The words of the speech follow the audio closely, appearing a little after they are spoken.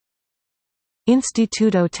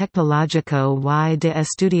Instituto Tecnológico y de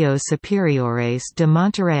Estudios Superiores de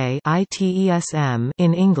Monterrey (ITESM)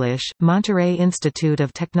 in English, Monterrey Institute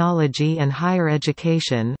of Technology and Higher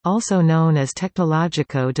Education, also known as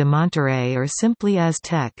Tecnológico de Monterrey or simply as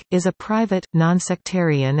TEC, is a private,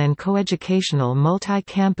 non-sectarian and coeducational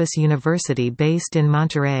multi-campus university based in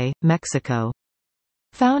Monterrey, Mexico.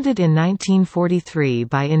 Founded in 1943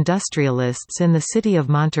 by industrialists in the city of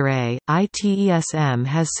Monterrey, ITESM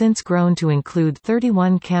has since grown to include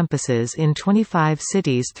 31 campuses in 25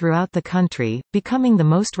 cities throughout the country, becoming the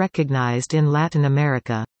most recognized in Latin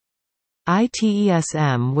America.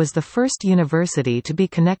 ITESM was the first university to be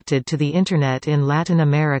connected to the Internet in Latin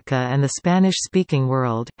America and the Spanish-speaking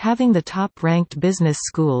world, having the top-ranked business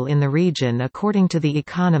school in the region according to The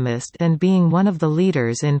Economist and being one of the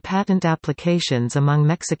leaders in patent applications among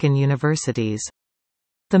Mexican universities.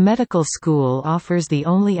 The medical school offers the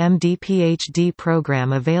only MD-PhD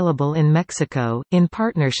program available in Mexico, in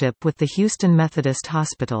partnership with the Houston Methodist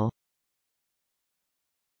Hospital.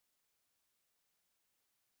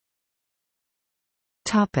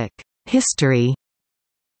 History.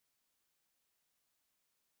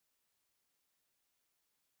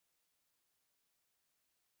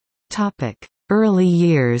 Early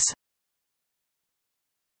years.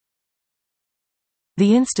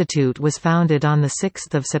 The institute was founded on 6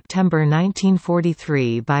 September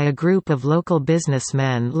 1943 by a group of local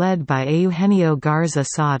businessmen led by Eugenio Garza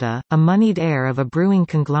Sada, a moneyed heir of a brewing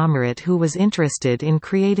conglomerate who was interested in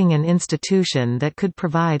creating an institution that could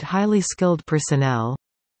provide highly skilled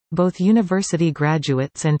personnel—both university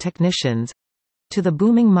graduates and technicians—to the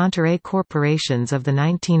booming Monterrey corporations of the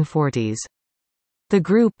 1940s. The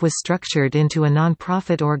group was structured into a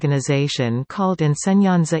non-profit organization called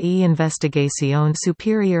Enseñanza y Investigación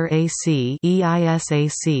Superior AC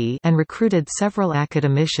 (EISAC) and recruited several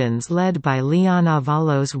academicians led by Leon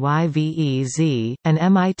Avalos YVEZ, an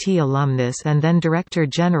MIT alumnus and then Director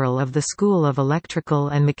General of the School of Electrical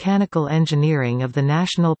and Mechanical Engineering of the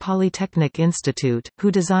National Polytechnic Institute,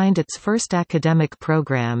 who designed its first academic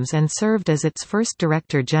programs and served as its first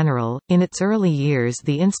Director General. In its early years,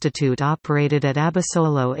 the institute operated at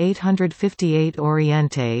Solo 858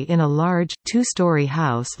 Oriente in a large, two-story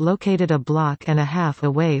house located a block and a half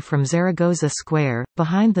away from Zaragoza Square,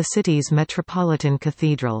 behind the city's Metropolitan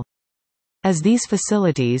Cathedral. As these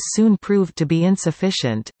facilities soon proved to be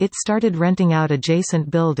insufficient, it started renting out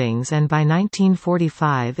adjacent buildings, and by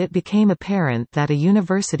 1945 it became apparent that a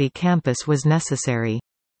university campus was necessary.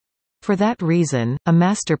 For that reason, a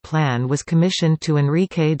master plan was commissioned to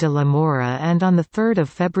Enrique de la Mora, and on 3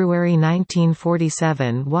 February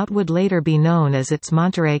 1947 what would later be known as its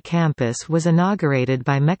Monterrey campus was inaugurated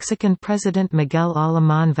by Mexican President Miguel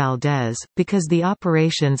Alemán Valdés. Because the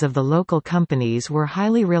operations of the local companies were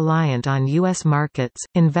highly reliant on U.S. markets,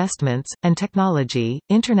 investments, and technology,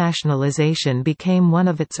 internationalization became one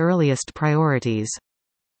of its earliest priorities.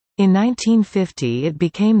 In 1950 it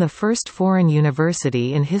became the first foreign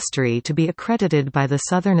university in history to be accredited by the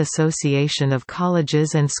Southern Association of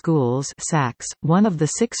Colleges and Schools (SACS), one of the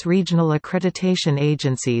 6 regional accreditation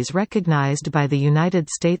agencies recognized by the United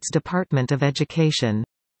States Department of Education.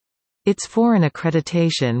 Its foreign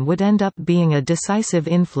accreditation would end up being a decisive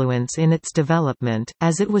influence in its development,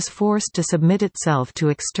 as it was forced to submit itself to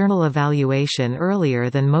external evaluation earlier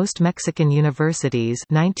than most Mexican universities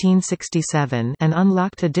 1967 and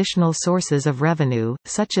unlocked additional sources of revenue,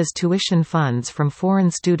 such as tuition funds from foreign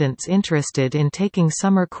students interested in taking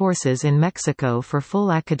summer courses in Mexico for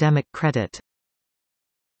full academic credit.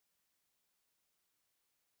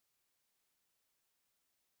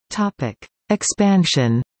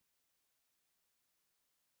 Expansion.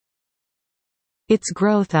 Its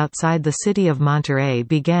growth outside the city of Monterrey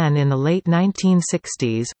began in the late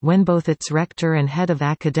 1960s, when both its rector and head of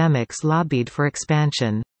academics lobbied for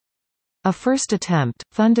expansion. A first attempt,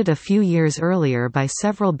 funded a few years earlier by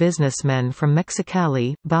several businessmen from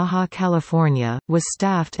Mexicali, Baja California, was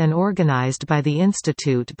staffed and organized by the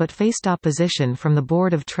institute but faced opposition from the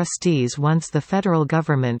Board of Trustees once the federal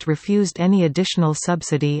government refused any additional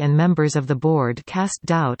subsidy and members of the board cast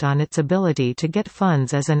doubt on its ability to get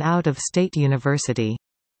funds as an out-of-state university.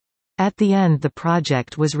 At the end, the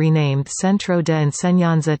project was renamed Centro de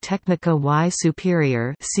Enseñanza Técnica y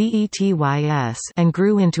Superior (CETYS) and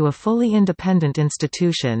grew into a fully independent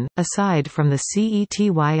institution. Aside from the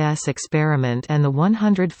CETYS experiment and the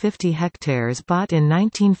 150 hectares bought in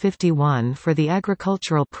 1951 for the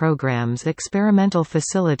agricultural program's experimental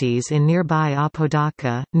facilities in nearby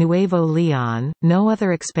Apodaca, Nuevo León, no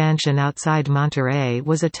other expansion outside Monterrey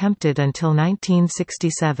was attempted until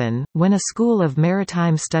 1967, when a School of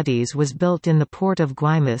Maritime Studies was built in the port of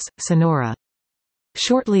Guaymas, Sonora.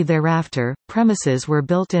 Shortly thereafter, premises were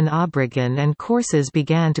built in Obregon and courses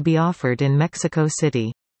began to be offered in Mexico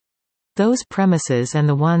City. Those premises and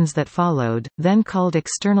the ones that followed, then called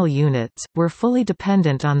external units, were fully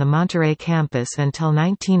dependent on the Monterrey campus until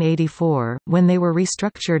 1984, when they were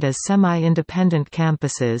restructured as semi-independent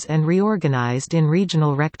campuses and reorganized in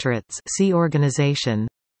regional rectorates. See organization.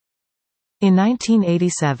 In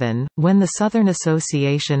 1987, when the Southern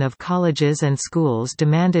Association of Colleges and Schools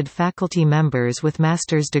demanded faculty members with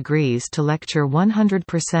master's degrees to lecture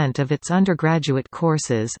 100% of its undergraduate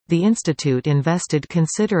courses, the institute invested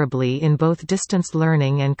considerably in both distance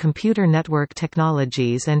learning and computer network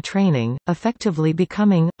technologies and training, effectively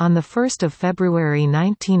becoming, on 1 February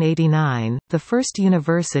 1989, the first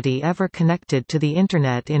university ever connected to the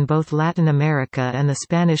Internet in both Latin America and the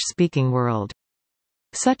Spanish-speaking world.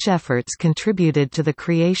 Such efforts contributed to the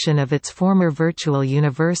creation of its former virtual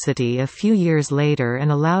university a few years later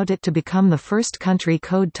and allowed it to become the first country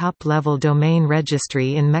code top-level domain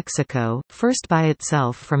registry in Mexico, first by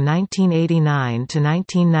itself from 1989 to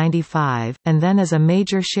 1995, and then as a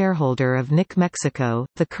major shareholder of NIC Mexico,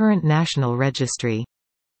 the current national registry.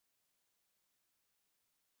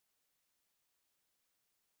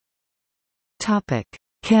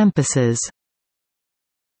 Campuses.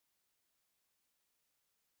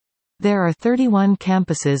 There are 31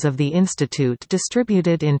 campuses of the institute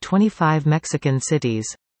distributed in 25 Mexican cities.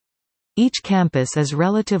 Each campus is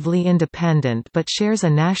relatively independent but shares a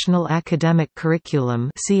national academic curriculum.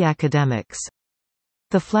 See academics.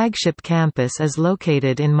 The flagship campus is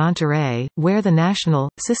located in Monterrey, where the national,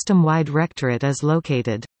 system-wide rectorate is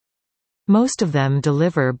located. Most of them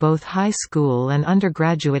deliver both high school and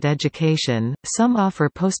undergraduate education, some offer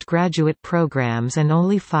postgraduate programs and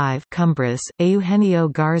only 5 Cumbres, Eugenio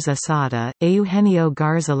Garza Sada, Eugenio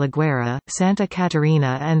Garza Laguera, Santa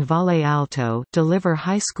Catarina and Valle Alto deliver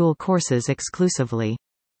high school courses exclusively.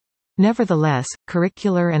 Nevertheless,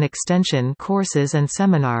 curricular and extension courses and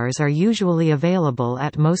seminars are usually available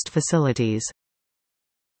at most facilities.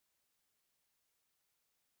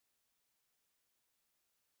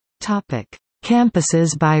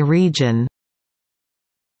 Campuses by region.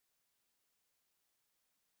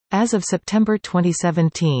 As of September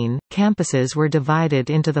 2017, campuses were divided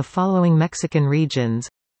into the following Mexican regions: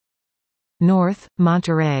 North,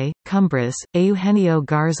 Monterrey, Cumbres, Eugenio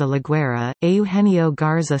Garza Laguera, Eugenio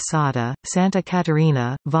Garza Sada, Santa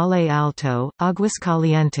Catarina, Valle Alto,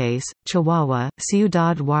 Aguascalientes, Chihuahua,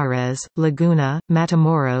 Ciudad Juárez, Laguna,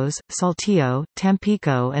 Matamoros, Saltillo,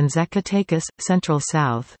 Tampico and Zacatecas. Central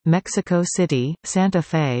South, Mexico City, Santa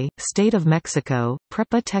Fe, State of Mexico,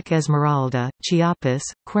 Prepa Tec Esmeralda, Chiapas,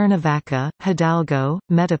 Cuernavaca, Hidalgo,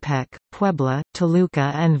 Metepec, Puebla,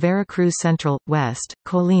 Toluca and Veracruz. Central, West,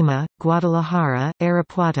 Colima, Guadalajara,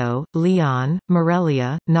 Irapuato, Leon,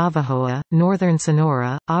 Morelia, Navajoa, Northern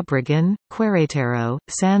Sonora, Obregon, Querétaro,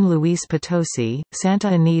 San Luis Potosi, Santa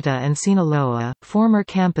Anita and Sinaloa. Former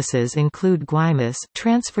campuses include Guaymas,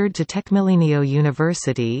 transferred to Tecmilenio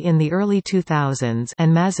University in the early 2000s,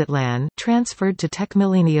 and Mazatlan, transferred to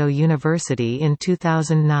Tecmilenio University in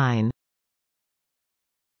 2009.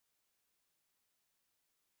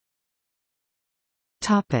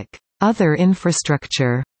 Other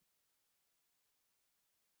infrastructure.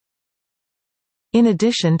 In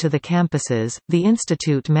addition to the campuses, the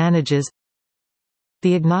institute manages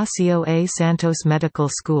the Ignacio A. Santos Medical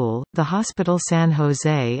School, the Hospital San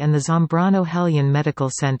Jose and the Zambrano Helion Medical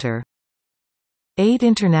Center. 8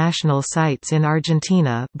 international sites in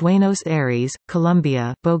Argentina: Buenos Aires,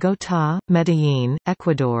 Colombia, Bogotá, Medellín,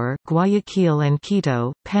 Ecuador, Guayaquil and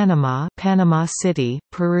Quito, Panama, Panama City,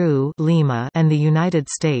 Peru, Lima, and the United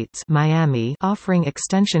States, Miami, offering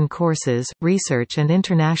extension courses, research and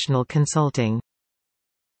international consulting.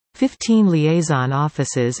 15 liaison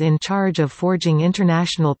offices in charge of forging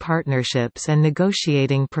international partnerships and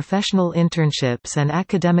negotiating professional internships and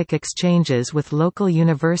academic exchanges with local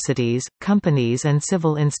universities, companies and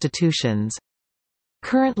civil institutions.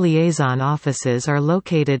 Current liaison offices are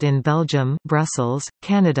located in Belgium, Brussels,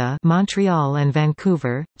 Canada, Montreal and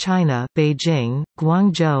Vancouver, China, Beijing,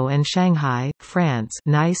 Guangzhou and Shanghai, France,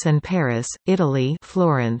 Nice and Paris, Italy,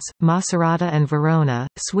 Florence, Macerata and Verona,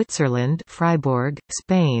 Switzerland, Freiburg,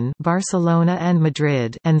 Spain, Barcelona and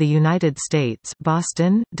Madrid, and the United States,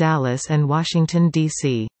 Boston, Dallas and Washington,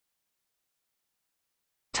 D.C.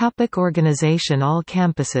 Organization. All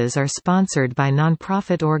campuses are sponsored by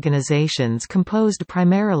non-profit organizations composed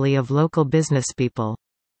primarily of local businesspeople.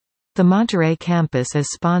 The Monterrey campus is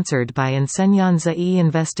sponsored by Enseñanza y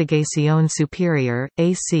Investigación Superior,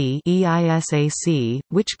 AC EISAC,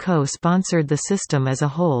 which co-sponsored the system as a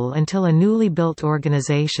whole until a newly built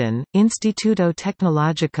organization, Instituto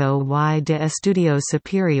Tecnológico y de Estudios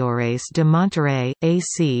Superiores de Monterrey,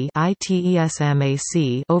 AC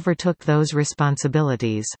ITESMAC, overtook those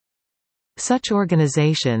responsibilities. Such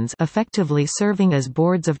organizations, effectively serving as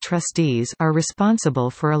boards of trustees, are responsible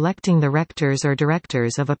for electing the rectors or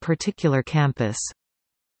directors of a particular campus.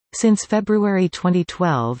 Since February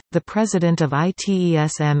 2012, the president of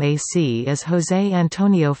ITESMAC is José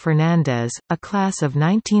Antonio Fernández, a class of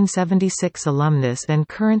 1976 alumnus and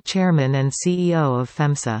current chairman and CEO of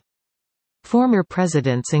FEMSA. Former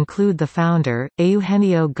presidents include the founder,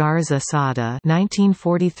 Eugenio Garza Sada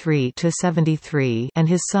 (1943–73), and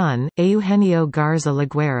his son, Eugenio Garza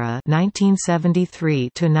Laguera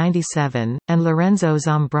 (1973–97), and Lorenzo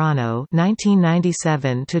Zambrano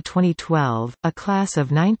 (1997–2012), a class of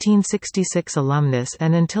 1966 alumnus,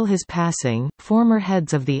 and until his passing, former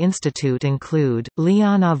heads of the institute include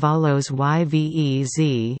Leon Avalos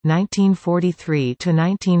YVEZ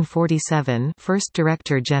 (1943–1947), first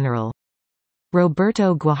director general.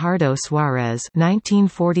 Roberto Guajardo Suarez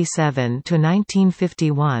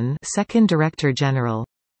 (1947–1951), second Director General.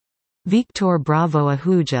 Victor Bravo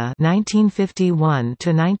Ahuja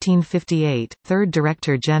 (1951–1958), third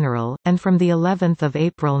Director General, and from the 11th of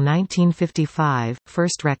April 1955,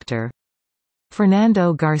 first Rector.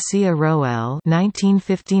 Fernando Garcia Roel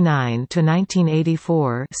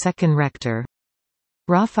 (1959–1984), second Rector.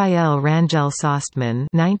 Rafael Rangel Sostman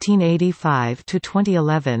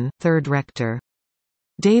 (1985–2011), third Rector.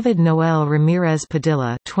 David Noel Ramirez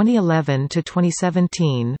Padilla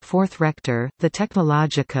 (2011–2017), fourth Rector. The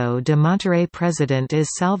Tecnológico de Monterrey president is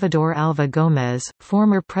Salvador Alva Gómez,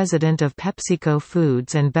 former president of PepsiCo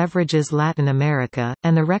Foods and Beverages Latin America,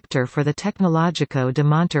 and the rector for the Tecnológico de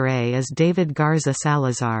Monterrey is David Garza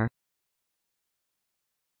Salazar.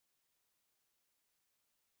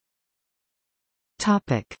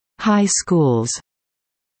 High schools.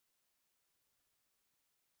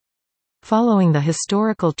 Following the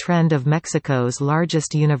historical trend of Mexico's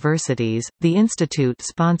largest universities, the institute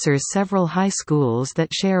sponsors several high schools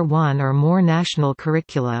that share one or more national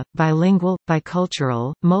curricula, bilingual,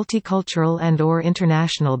 bicultural, multicultural and/or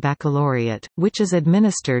international baccalaureate, which is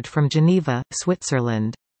administered from Geneva,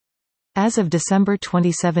 Switzerland. As of December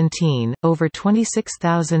 2017, over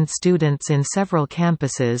 26,000 students in several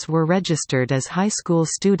campuses were registered as high school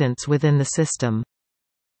students within the system.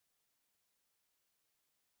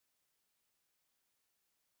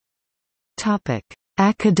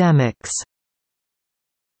 Academics.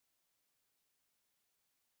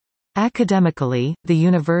 Academically, the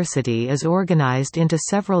university is organized into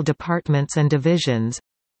several departments and divisions,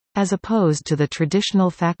 as opposed to the traditional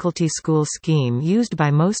faculty school scheme used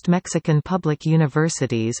by most Mexican public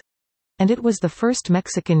universities, and it was the first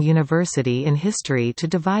Mexican university in history to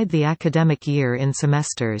divide the academic year in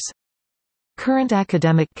semesters. Current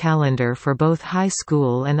academic calendar for both high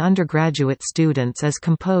school and undergraduate students is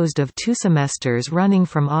composed of 2 semesters running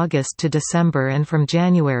from August to December and from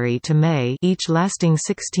January to May, each lasting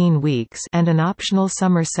 16 weeks, and an optional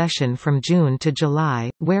summer session from June to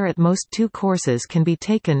July, where at most 2 courses can be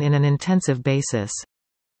taken in an intensive basis.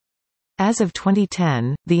 As of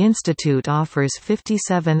 2010, the institute offers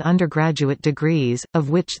 57 undergraduate degrees,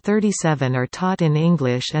 of which 37 are taught in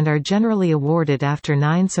English and are generally awarded after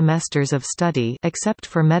 9 semesters of study except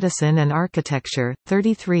for medicine and architecture,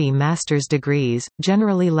 33 master's degrees,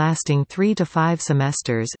 generally lasting 3 to 5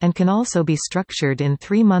 semesters and can also be structured in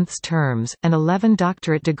 3-month terms, and 11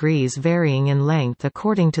 doctorate degrees varying in length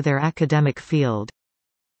according to their academic field.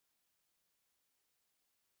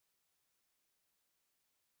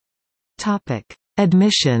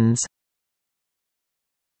 Admissions.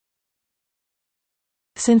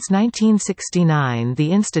 Since 1969,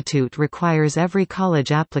 the institute requires every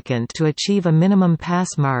college applicant to achieve a minimum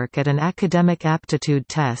pass mark at an academic aptitude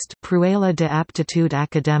test, Prueba de Aptitud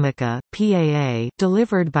Académica (PAA),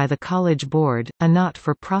 delivered by the College Board, a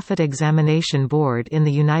not-for-profit examination board in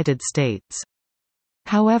the United States.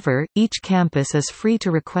 However, each campus is free to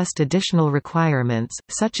request additional requirements,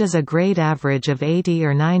 such as a grade average of 80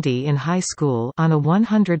 or 90 in high school on a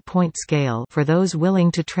 100-point scale for those willing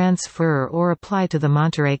to transfer or apply to the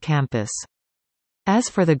Monterrey campus. As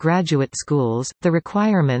for the graduate schools, the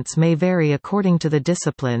requirements may vary according to the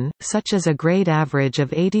discipline, such as a grade average of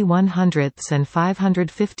 80/100ths and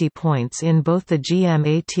 550 points in both the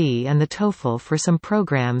GMAT and the TOEFL for some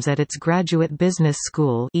programs at its graduate business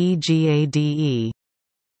school (EGADE).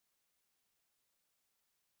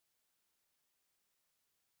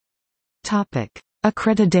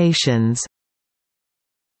 Accreditations.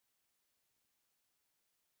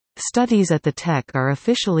 Studies at the TEC are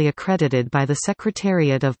officially accredited by the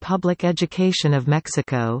Secretariat of Public Education of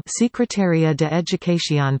Mexico, Secretaría de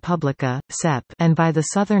Educación Pública, SEP, and by the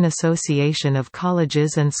Southern Association of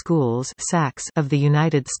Colleges and Schools, SACS, of the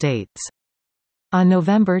United States. On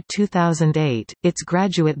November 2008, its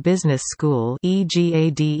Graduate Business School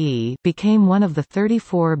 (EGADE) became one of the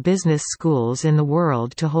 34 business schools in the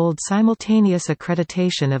world to hold simultaneous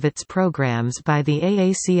accreditation of its programs by the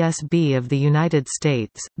AACSB of the United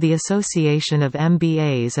States, the Association of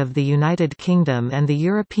MBAs of the United Kingdom and the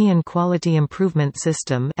European Quality Improvement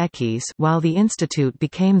System (EQUIS), while the institute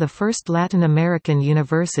became the first Latin American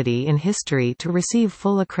university in history to receive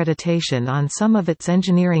full accreditation on some of its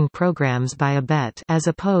engineering programs by a BET, as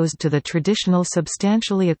opposed to the traditional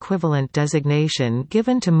substantially equivalent designation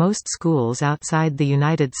given to most schools outside the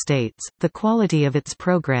United States. The quality of its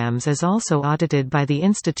programs is also audited by the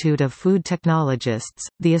Institute of Food Technologists,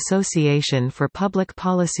 the Association for Public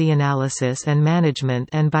Policy Analysis and Management,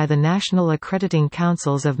 and by the National Accrediting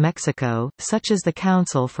Councils of Mexico, such as the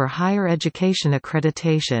Council for Higher Education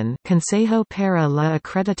Accreditation, Consejo para la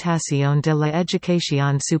Acreditación de la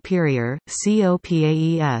Educación Superior,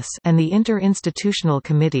 COPAES, and the Interinstitutional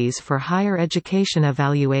Committees for Higher Education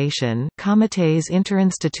Evaluation, Comités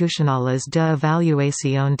Interinstitucionales de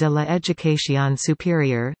Evaluación de la Educación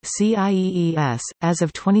Superior, CIEES. As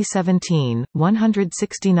of 2017,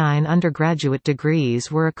 169 undergraduate degrees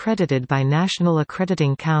were accredited by national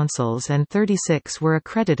accrediting councils and 36 were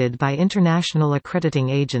accredited by international accrediting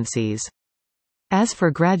agencies. As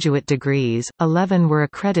for graduate degrees, 11 were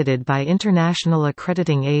accredited by international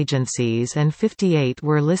accrediting agencies and 58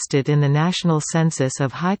 were listed in the National Census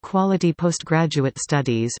of High-Quality Postgraduate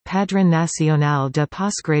Studies Padrón Nacional de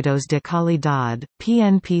Posgrados de Calidad,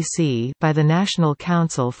 PNPC, by the National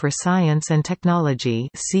Council for Science and Technology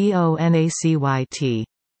CONACYT.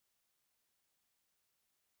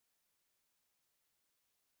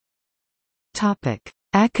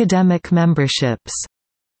 Academic memberships.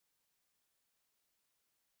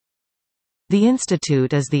 The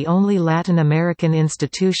institute is the only Latin American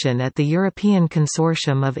institution at the European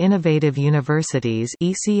Consortium of Innovative Universities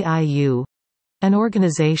 (ECIU), an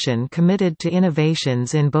organization committed to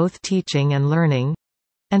innovations in both teaching and learning,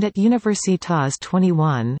 and at Universitas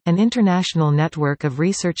 21, an international network of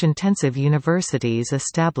research-intensive universities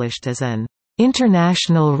established as an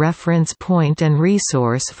international reference point and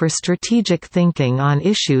resource for strategic thinking on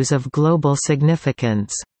issues of global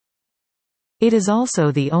significance. It is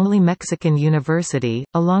also the only Mexican university,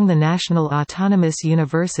 along the National Autonomous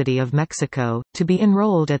University of Mexico, to be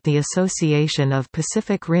enrolled at the Association of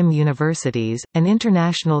Pacific Rim Universities, an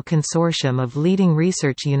international consortium of leading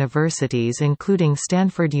research universities including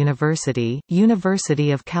Stanford University,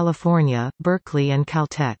 University of California, Berkeley and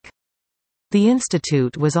Caltech. The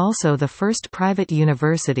institute was also the first private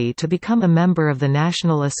university to become a member of the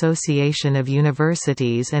National Association of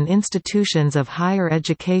Universities and Institutions of Higher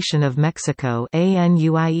Education of Mexico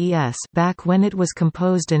 (ANUIES) back when it was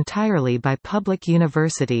composed entirely by public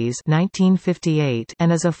universities 1958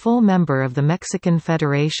 and is a full member of the Mexican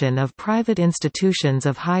Federation of Private Institutions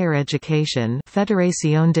of Higher Education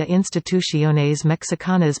Federación de Instituciones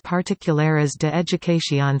Mexicanas Particulares de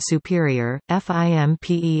Educación Superior,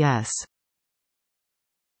 FIMPES.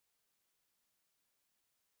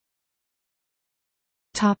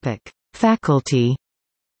 Faculty.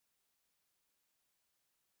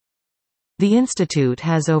 The institute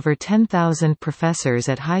has over 10,000 professors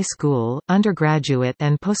at high school, undergraduate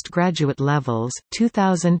and postgraduate levels,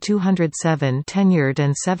 2,207 tenured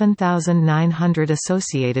and 7,900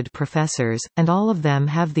 associated professors, and all of them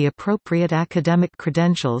have the appropriate academic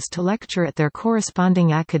credentials to lecture at their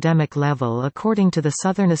corresponding academic level according to the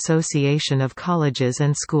Southern Association of Colleges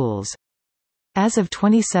and Schools. As of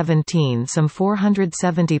 2017, some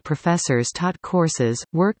 470 professors taught courses,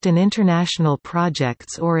 worked in international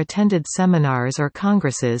projects or attended seminars or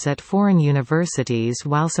congresses at foreign universities,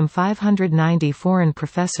 while some 590 foreign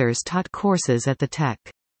professors taught courses at the TEC.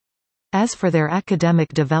 As for their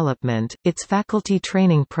academic development, its faculty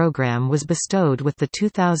training program was bestowed with the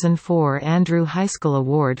 2004 Andrew Heiskell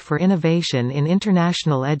Award for Innovation in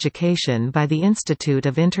International Education by the Institute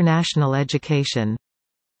of International Education.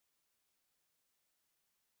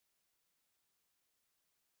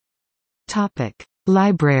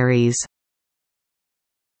 Libraries.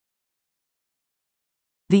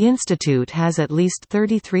 The institute has at least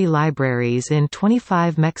 33 libraries in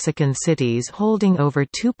 25 Mexican cities holding over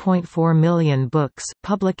 2.4 million books,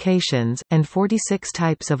 publications, and 46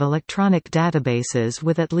 types of electronic databases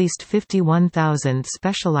with at least 51,000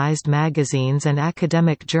 specialized magazines and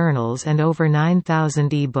academic journals and over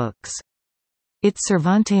 9,000 e-books. Its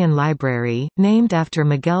Cervantean Library, named after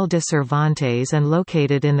Miguel de Cervantes and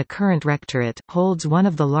located in the current rectorate, holds one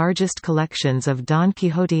of the largest collections of Don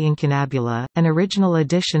Quixote Incunabula, an original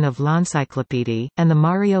edition of L'Encyclopédie, and the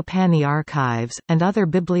Mario Pani archives, and other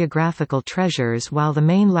bibliographical treasures, while the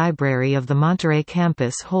main library of the Monterrey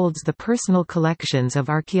campus holds the personal collections of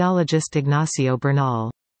archaeologist Ignacio Bernal.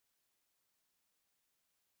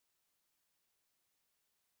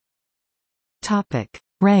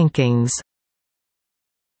 Rankings.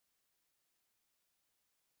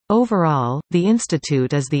 Overall, the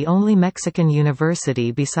institute is the only Mexican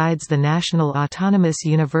university besides the National Autonomous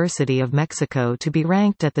University of Mexico to be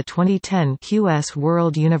ranked at the 2010 QS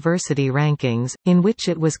World University Rankings, in which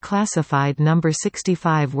it was classified number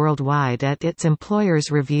 65 worldwide at its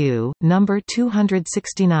Employers Review, number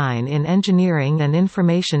 269 in Engineering and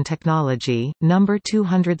Information Technology, number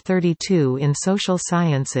 232 in Social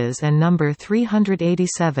Sciences and number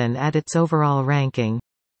 387 at its overall ranking.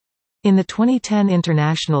 In the 2010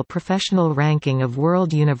 International Professional Ranking of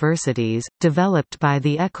World Universities, developed by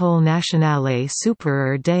the École Nationale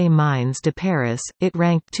Supérieure des Mines de Paris, it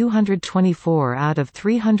ranked 224 out of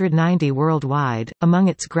 390 worldwide. Among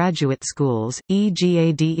its graduate schools,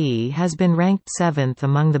 EGADE has been ranked 7th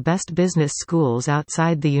among the best business schools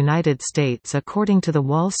outside the United States according to the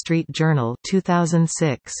Wall Street Journal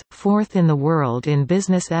 2006, 4th in the world in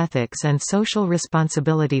business ethics and social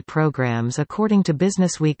responsibility programs according to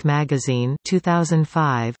Businessweek magazine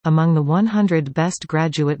 2005, among the 100 best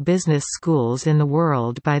graduate business schools in the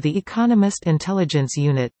world by the Economist Intelligence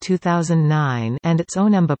Unit 2009, and its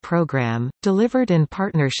ONEMBA program, delivered in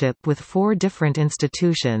partnership with 4 different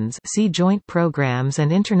institutions, see Joint Programs and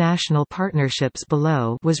International Partnerships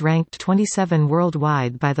below, was ranked 27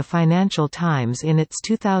 worldwide by the Financial Times in its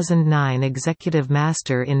 2009 Executive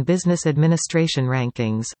Master in Business Administration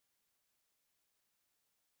rankings.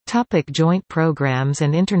 Joint programs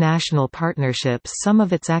and international partnerships. Some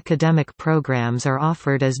of its academic programs are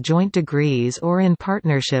offered as joint degrees or in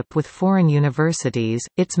partnership with foreign universities.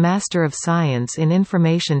 Its Master of Science in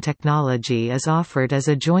Information Technology is offered as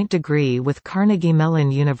a joint degree with Carnegie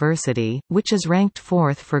Mellon University, which is ranked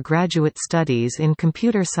 4th for graduate studies in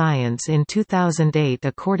computer science in 2008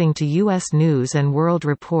 according to U.S. News & World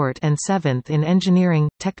Report, and 7th in engineering,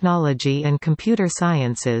 technology and computer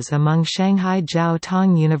sciences among Shanghai Jiao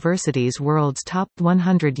Tong University's world's top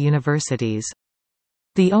 100 universities.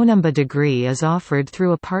 The ONEMBA degree is offered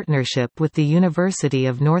through a partnership with the University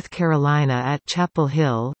of North Carolina at Chapel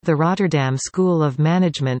Hill, the Rotterdam School of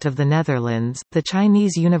Management of the Netherlands, the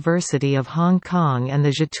Chinese University of Hong Kong and the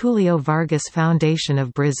Getulio Vargas Foundation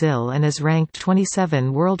of Brazil, and is ranked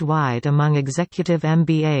 27 worldwide among executive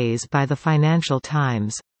MBAs by the Financial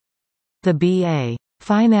Times. The B.A.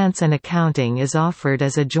 Finance and Accounting is offered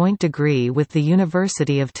as a joint degree with the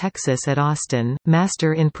University of Texas at Austin.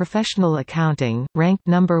 Master in Professional Accounting, ranked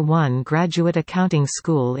number 1 graduate accounting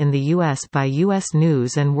school in the U.S. by U.S.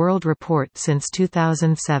 News & World Report since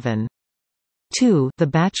 2007. 2. The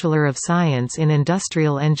Bachelor of Science in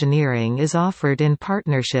Industrial Engineering is offered in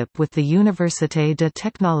partnership with the Université de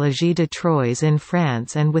Technologie de Troyes in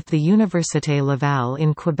France and with the Université Laval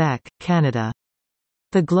in Quebec, Canada.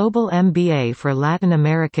 The Global MBA for Latin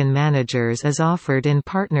American managers is offered in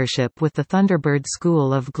partnership with the Thunderbird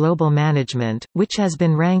School of Global Management, which has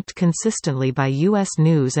been ranked consistently by U.S.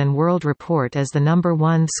 News & World Report as the number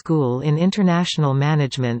 1 school in international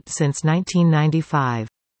management since 1995.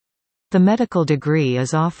 The medical degree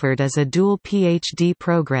is offered as a dual PhD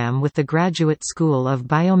program with the Graduate School of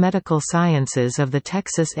Biomedical Sciences of the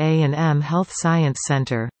Texas A&M Health Science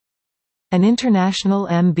Center. An international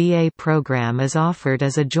MBA program is offered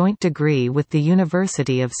as a joint degree with the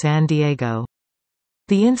University of San Diego.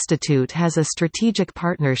 The institute has a strategic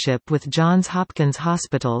partnership with Johns Hopkins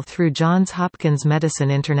Hospital through Johns Hopkins Medicine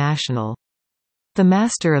International. The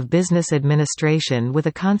Master of Business Administration with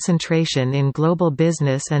a concentration in Global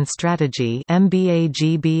Business and Strategy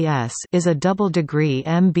 (MBA-GBS) is a double-degree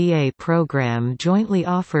MBA program jointly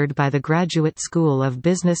offered by the Graduate School of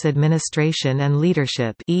Business Administration and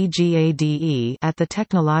Leadership (EGADE) at the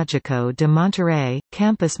Tecnológico de Monterrey,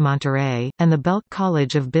 Campus Monterrey, and the Belk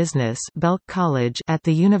College of Business (Belk College) at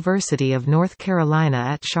the University of North Carolina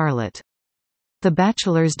at Charlotte. The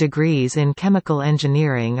bachelor's degrees in chemical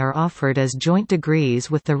engineering are offered as joint degrees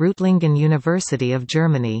with the Reutlingen University of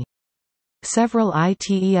Germany. Several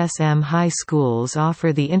ITESM high schools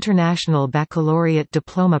offer the International Baccalaureate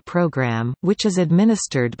Diploma Program, which is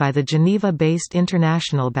administered by the Geneva-based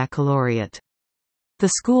International Baccalaureate. The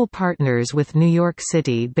school partners with New York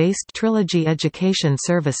City-based Trilogy Education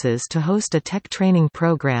Services to host a tech training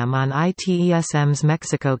program on ITESM's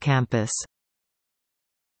Mexico campus.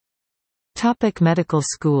 Medical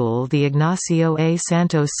school. The Ignacio A.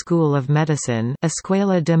 Santos School of Medicine,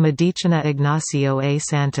 Escuela de Medicina Ignacio A.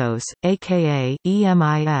 Santos, aka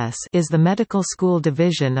EMIS, is the medical school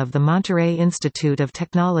division of the Monterrey Institute of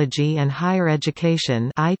Technology and Higher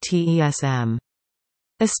Education (ITESM).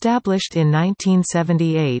 Established in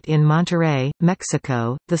 1978 in Monterrey,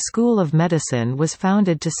 Mexico, the School of Medicine was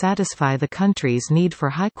founded to satisfy the country's need for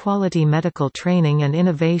high-quality medical training and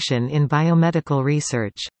innovation in biomedical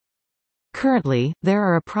research. Currently, there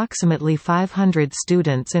are approximately 500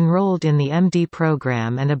 students enrolled in the MD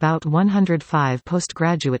program and about 105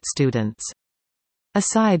 postgraduate students.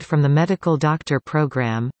 Aside from the medical doctor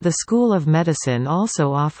program, the School of Medicine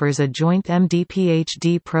also offers a joint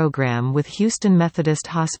MD-PhD program with Houston Methodist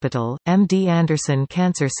Hospital, MD Anderson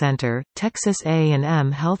Cancer Center, Texas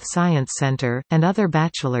A&M Health Science Center, and other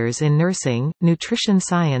bachelors in nursing, nutrition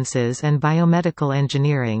sciences and biomedical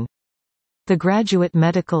engineering. The Graduate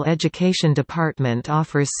Medical Education Department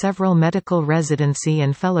offers several medical residency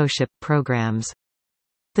and fellowship programs.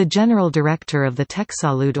 The General Director of the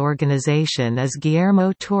TechSalud organization is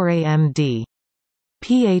Guillermo Torre MD.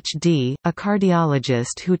 Ph.D., a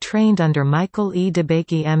cardiologist who trained under Michael E.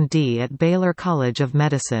 DeBakey MD at Baylor College of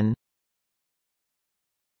Medicine.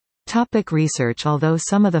 Research. Although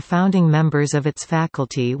some of the founding members of its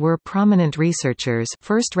faculty were prominent researchers,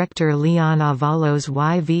 first rector Leon Avalos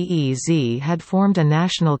YVEZ had formed a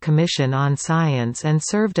national commission on science and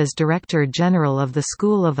served as Director General of the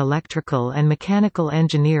School of Electrical and Mechanical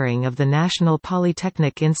Engineering of the National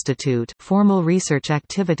Polytechnic Institute. Formal research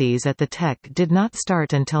activities at the Tech did not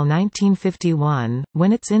start until 1951,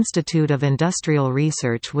 when its Institute of Industrial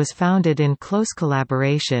Research was founded in close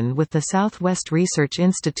collaboration with the Southwest Research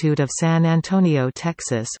Institute of San Antonio,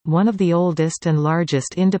 Texas, one of the oldest and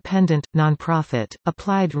largest independent, nonprofit,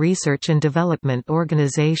 applied research and development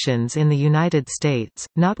organizations in the United States.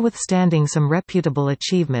 Notwithstanding some reputable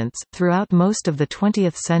achievements, throughout most of the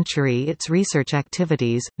 20th century its research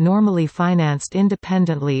activities, normally financed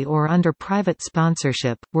independently or under private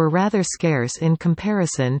sponsorship, were rather scarce in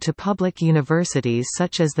comparison to public universities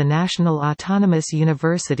such as the National Autonomous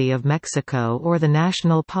University of Mexico or the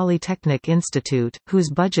National Polytechnic Institute,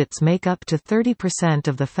 whose budgets make up to 30%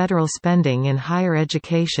 of the federal spending in higher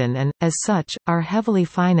education and, as such, are heavily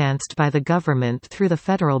financed by the government through the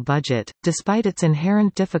federal budget. Despite its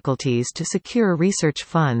inherent difficulties to secure research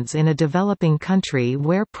funds in a developing country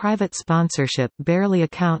where private sponsorship barely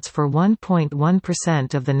accounts for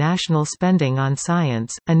 1.1% of the national spending on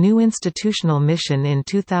science, a new institutional mission in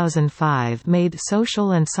 2005 made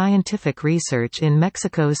social and scientific research in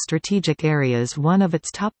Mexico's strategic areas one of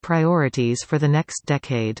its top priorities for the next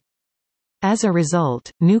decade. As a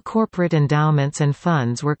result, new corporate endowments and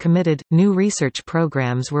funds were committed, new research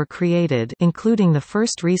programs were created, including the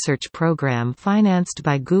first research program financed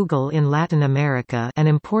by Google in Latin America, and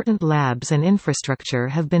important labs and infrastructure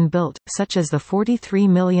have been built, such as the $43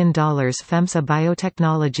 million FEMSA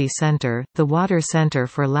Biotechnology Center, the Water Center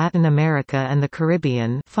for Latin America and the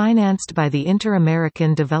Caribbean, financed by the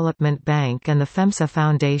Inter-American Development Bank and the FEMSA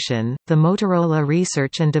Foundation, the Motorola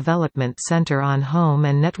Research and Development Center on Home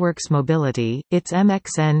and Networks Mobility, its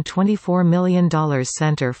MXN $24 million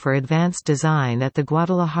Center for Advanced Design at the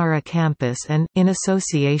Guadalajara campus and, in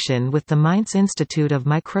association with the Mainz Institute of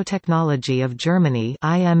Microtechnology of Germany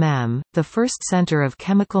 (IMM), the first center of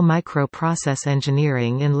chemical microprocess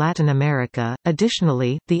engineering in Latin America.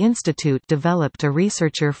 Additionally, the institute developed a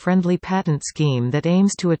researcher-friendly patent scheme that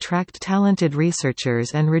aims to attract talented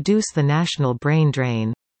researchers and reduce the national brain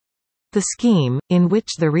drain. The scheme, in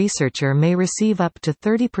which the researcher may receive up to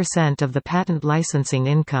 30% of the patent licensing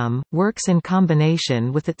income, works in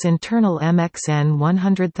combination with its internal MXN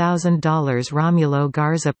 $100,000 Romulo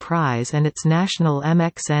Garza Prize and its national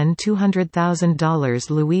MXN $200,000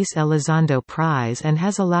 Luis Elizondo Prize and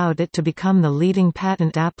has allowed it to become the leading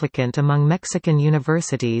patent applicant among Mexican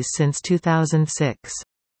universities since 2006.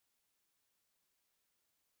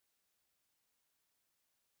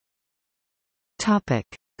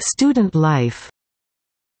 Student life.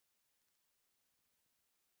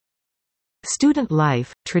 Student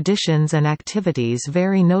life, traditions and activities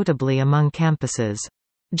vary notably among campuses.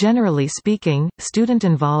 Generally speaking, student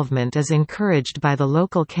involvement is encouraged by the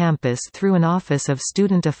local campus through an Office of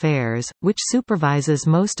Student Affairs, which supervises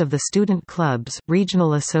most of the student clubs,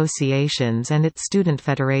 regional associations and its student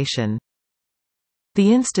federation.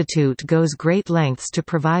 The institute goes great lengths to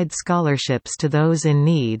provide scholarships to those in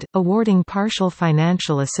need, awarding partial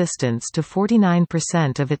financial assistance to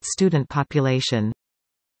 49% of its student population.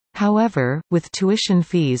 However, with tuition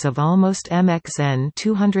fees of almost MXN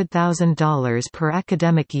 $200,000 per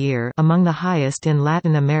academic year, among the highest in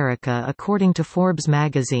Latin America according to Forbes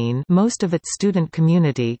magazine, most of its student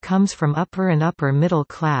community comes from upper and upper middle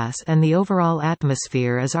class, and the overall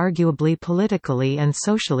atmosphere is arguably politically and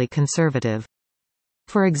socially conservative.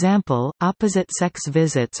 For example, opposite-sex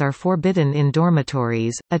visits are forbidden in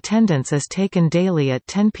dormitories, attendance is taken daily at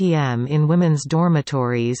 10 p.m. in women's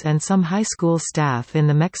dormitories, and some high school staff in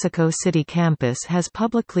the Mexico City campus has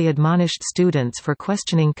publicly admonished students for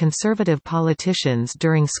questioning conservative politicians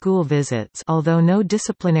during school visits. Although no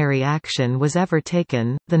disciplinary action was ever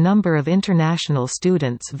taken, the number of international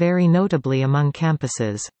students vary notably among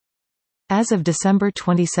campuses. As of December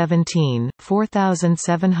 2017,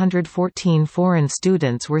 4,714 foreign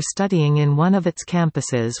students were studying in one of its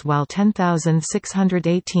campuses, while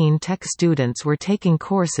 10,618 Tech students were taking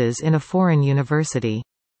courses in a foreign university.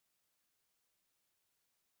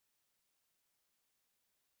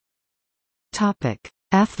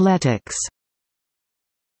 Athletics.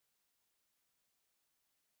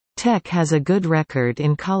 Tech has a good record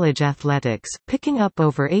in college athletics, picking up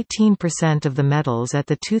over 18% of the medals at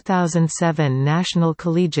the 2007 National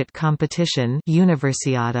Collegiate Competition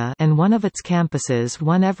Universiada, and one of its campuses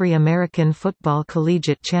won every American Football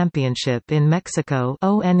Collegiate Championship in Mexico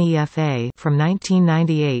 (ONEFA) from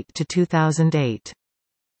 1998 to 2008.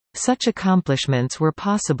 Such accomplishments were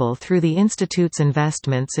possible through the institute's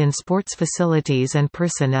investments in sports facilities and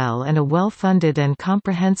personnel and a well-funded and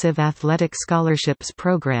comprehensive athletic scholarships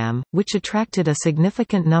program, which attracted a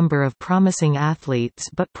significant number of promising athletes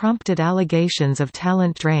but prompted allegations of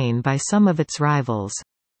talent drain by some of its rivals.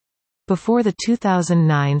 Before the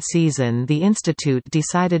 2009 season, the institute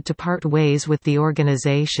decided to part ways with the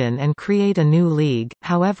organization and create a new league.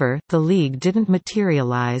 However, the league didn't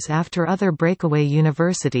materialize after other breakaway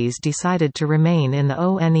universities decided to remain in the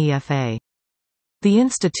ONEFA. The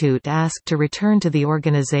institute asked to return to the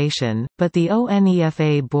organization, but the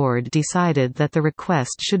ONEFA board decided that the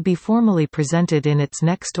request should be formally presented in its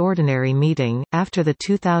next ordinary meeting, after the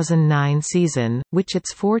 2009 season, which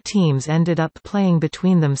its 4 teams ended up playing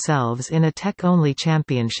between themselves in a tech-only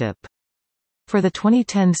championship. For the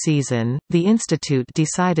 2010 season, the institute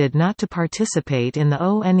decided not to participate in the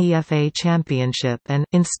ONEFA championship and,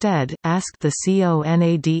 instead, asked the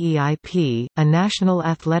CONADEIP, a National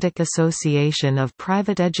Athletic Association of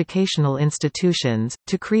Private Educational Institutions,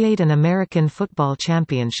 to create an American football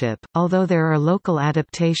championship. Although there are local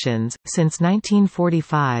adaptations, since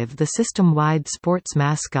 1945 the system-wide sports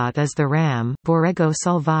mascot is the ram, Borrego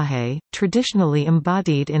Salvaje, traditionally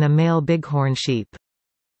embodied in a male bighorn sheep.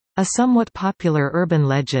 A somewhat popular urban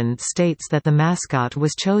legend states that the mascot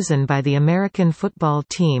was chosen by the American football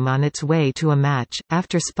team on its way to a match,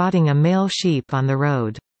 after spotting a male sheep on the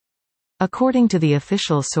road. According to the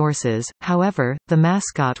official sources, however, the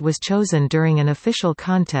mascot was chosen during an official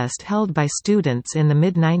contest held by students in the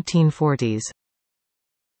mid-1940s.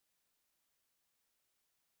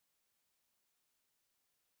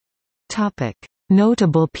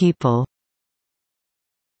 Notable people.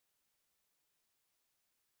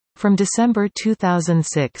 From December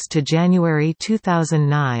 2006 to January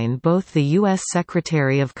 2009, both the U.S.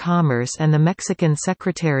 Secretary of Commerce and the Mexican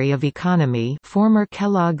Secretary of Economy, former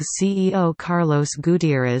Kellogg's CEO Carlos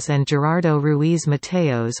Gutierrez and Gerardo Ruiz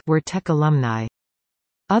Mateos, were Tech alumni.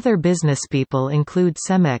 Other businesspeople include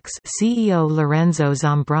Cemex CEO Lorenzo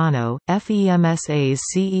Zambrano, FEMSA's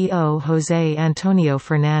CEO José Antonio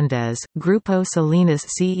Fernández, Grupo Salinas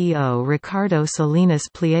CEO Ricardo Salinas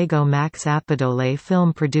Pliego, Max Apodole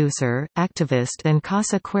film producer, activist, and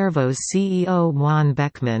Casa Cuervo's CEO Juan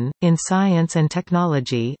Beckman. In Science and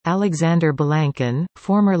Technology, Alexander Belankin,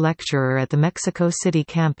 former lecturer at the Mexico City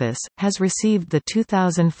campus, has received the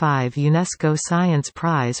 2005 UNESCO Science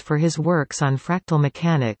Prize for his works on fractal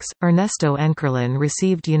mechanics. Ernesto Enkerlin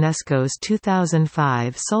received UNESCO's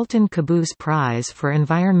 2005 Sultan Qaboos Prize for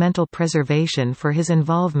Environmental Preservation for his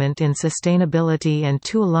involvement in sustainability, and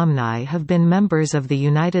 2 alumni have been members of the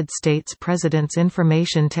United States President's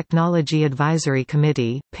Information Technology Advisory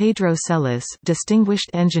Committee, Pedro Celis,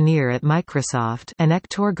 distinguished engineer at Microsoft, and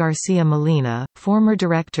Héctor García Molina, former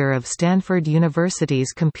director of Stanford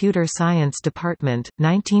University's Computer Science Department,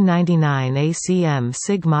 1999 ACM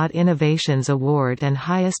Sigmod Innovations Award and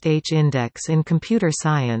highest H-index in computer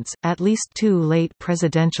science. At least 2 late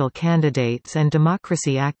presidential candidates and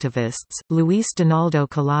democracy activists, Luis Donaldo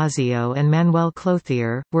Colosio and Manuel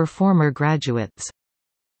Clothier, were former graduates.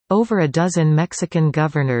 Over a dozen Mexican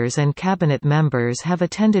governors and cabinet members have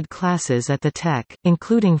attended classes at the Tech,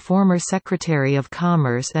 including former Secretary of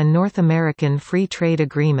Commerce and North American Free Trade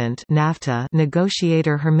Agreement (NAFTA)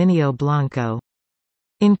 negotiator Herminio Blanco.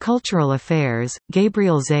 In cultural affairs,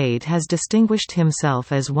 Gabriel Zaide has distinguished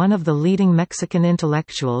himself as one of the leading Mexican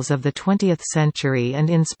intellectuals of the 20th century, and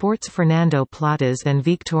in sports Fernando Platas and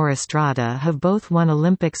Víctor Estrada have both won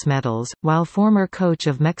Olympics medals, while former coach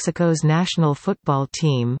of Mexico's national football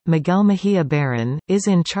team, Miguel Mejia Barón, is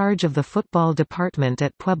in charge of the football department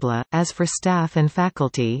at Puebla. As for staff and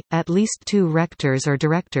faculty, at least 2 rectors or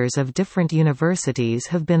directors of different universities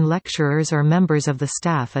have been lecturers or members of the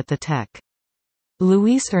staff at the Tech.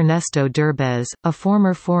 Luis Ernesto Derbez, a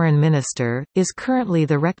former foreign minister, is currently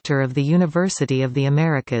the rector of the University of the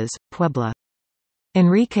Americas, Puebla.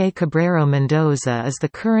 Enrique Cabrero Mendoza is the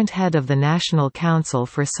current head of the National Council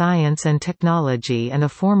for Science and Technology and a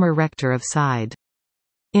former rector of SIDE.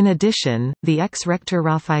 In addition, the ex-rector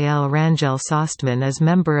Rafael Rangel Sostman is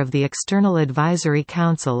member of the External Advisory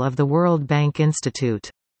Council of the World Bank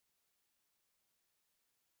Institute.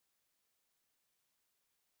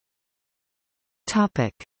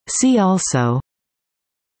 See also: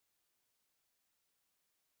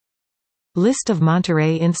 List of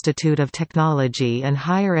Monterrey Institute of Technology and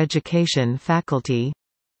Higher Education faculty,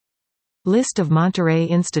 List of Monterrey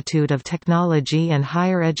Institute of Technology and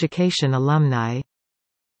Higher Education alumni.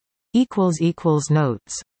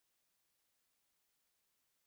 Notes